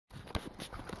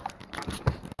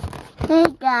Hey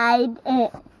guys,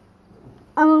 it's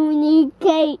only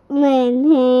Caitlin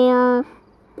here.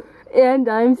 And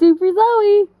I'm Super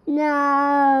Zoe.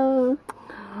 No.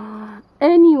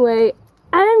 Anyway,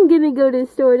 I'm gonna go to the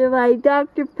store to buy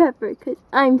Dr. Pepper because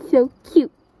I'm so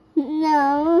cute.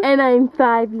 No. And I'm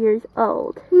 5 years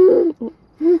old.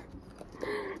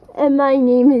 And my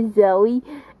name is Zoe.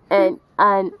 And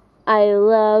I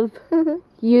love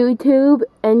YouTube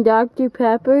and Dr.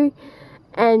 Pepper.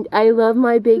 And I love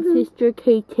my big sister,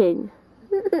 Caitlin.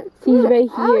 She's right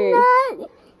here. I'm not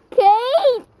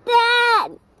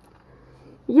Caitlin.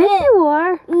 Yes, you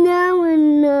are. No,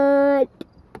 I'm not.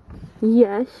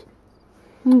 Yes.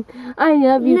 I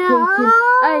love you, No. Caitlin.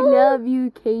 I love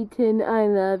you, Caitlin. I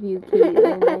love you,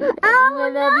 Caitlin. I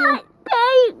love you.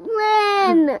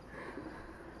 Caitlin.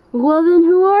 Well, then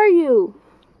who are you?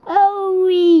 Oh,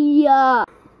 yeah.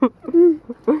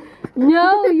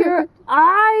 No,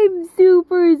 I'm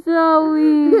Super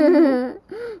Zoe.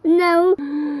 No.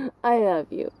 I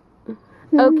love you.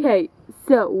 Okay,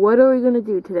 so what are we gonna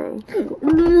do today?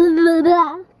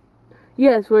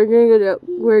 Yes, we're gonna do.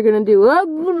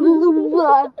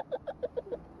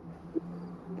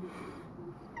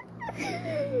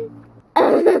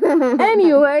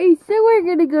 Anyway, so we're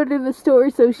gonna go to the store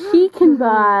so she can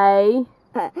buy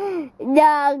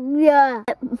Dr.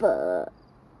 Pepper.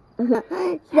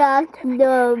 Dr.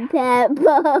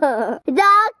 Pepper.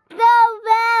 Dr.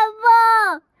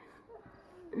 Pepper.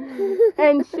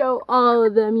 and show all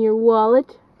of them your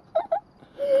wallet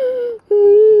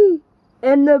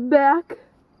and the back.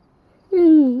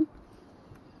 And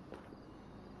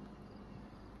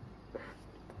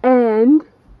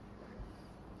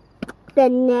The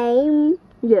name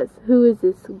yes, who is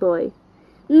this boy?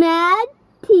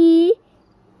 Matty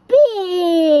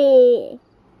B.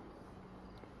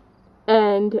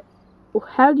 And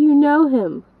how do you know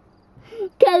him?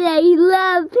 'Cause I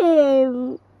love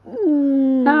him.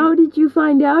 How did you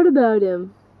find out about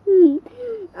him?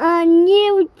 On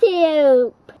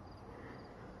YouTube.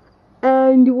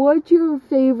 And what's your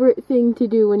favorite thing to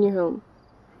do when you're home?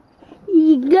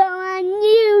 You go on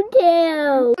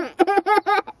YouTube.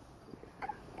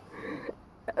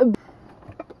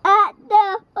 At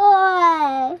the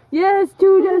store. Yes,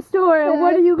 to the store. And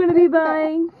what are you going to be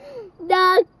buying?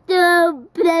 Dr.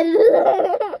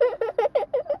 Pepper.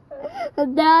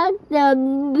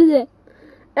 Dr.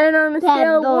 And on a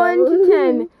scale of 1 to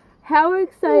 10, how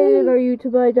excited are you to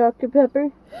buy Dr.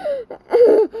 Pepper?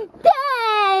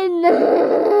 10.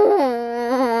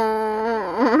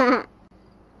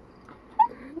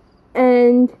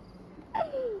 And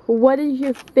what is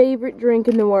your favorite drink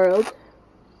in the world?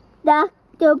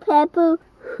 Dr. Pepper.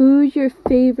 Who's your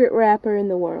favorite rapper in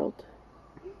the world?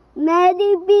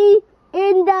 Matty B.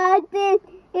 And Dr.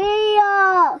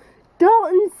 here.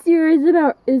 Dalton Sear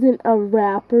isn't a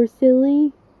rapper,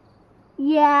 silly.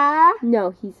 Yeah.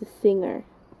 No, he's a singer.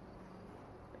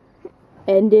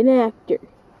 And an actor.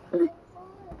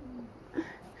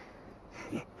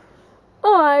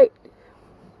 Alright.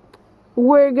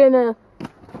 We're gonna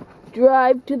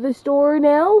drive to the store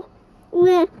now.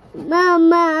 With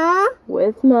Mama.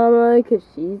 With Mama, because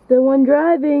she's the one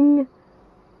driving.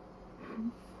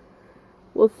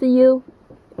 We'll see you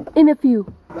in a few.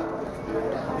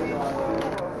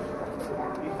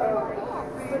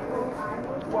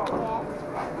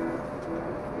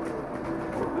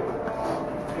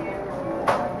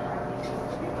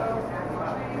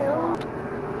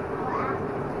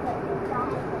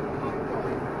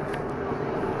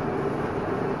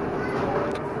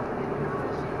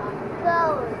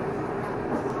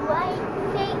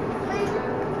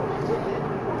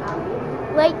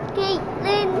 Right,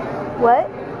 Caitlin? What?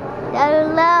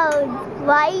 Hello,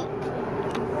 right?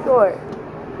 Sure.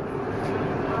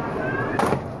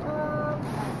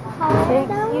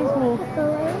 Excuse me.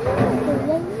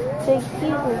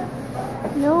 Excuse me.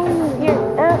 No. Here,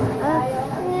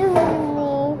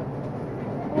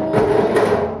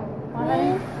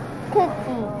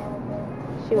 Cookies.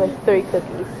 She wants 3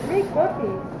 cookies. 3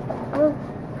 cookies? Oh.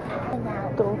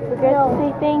 Don't forget to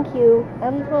say thank you.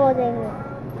 I'm holding it.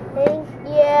 Thank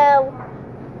you.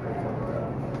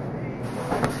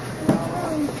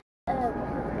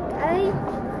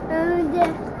 The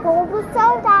cola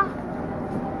soda.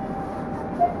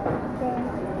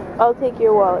 I'll take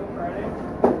your wallet.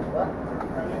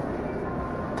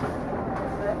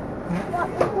 What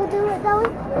will do it though?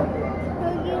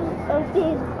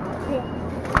 Okay.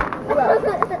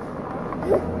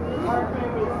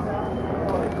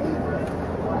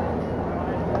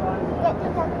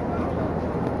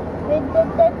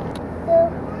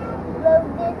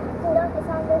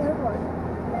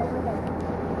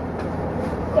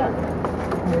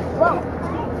 Wow.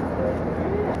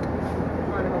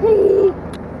 You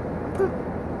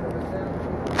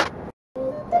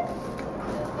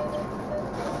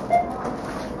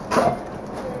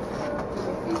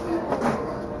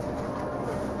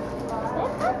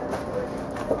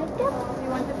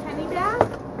want the penny bag?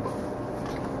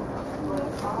 There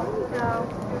you go.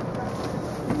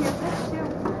 And here's this too.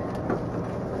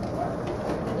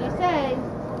 What did you say?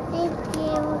 Thank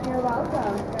you. You're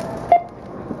welcome.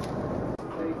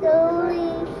 So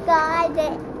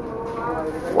excited.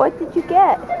 What did you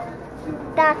get?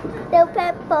 Dr.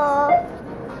 Pepper.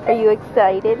 Are you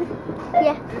excited?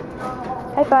 Yeah.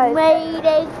 High five. Waiting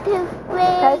to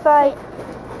High five.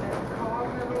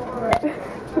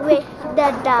 with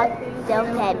the Dr.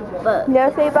 Pepper. Now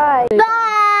say bye. Bye.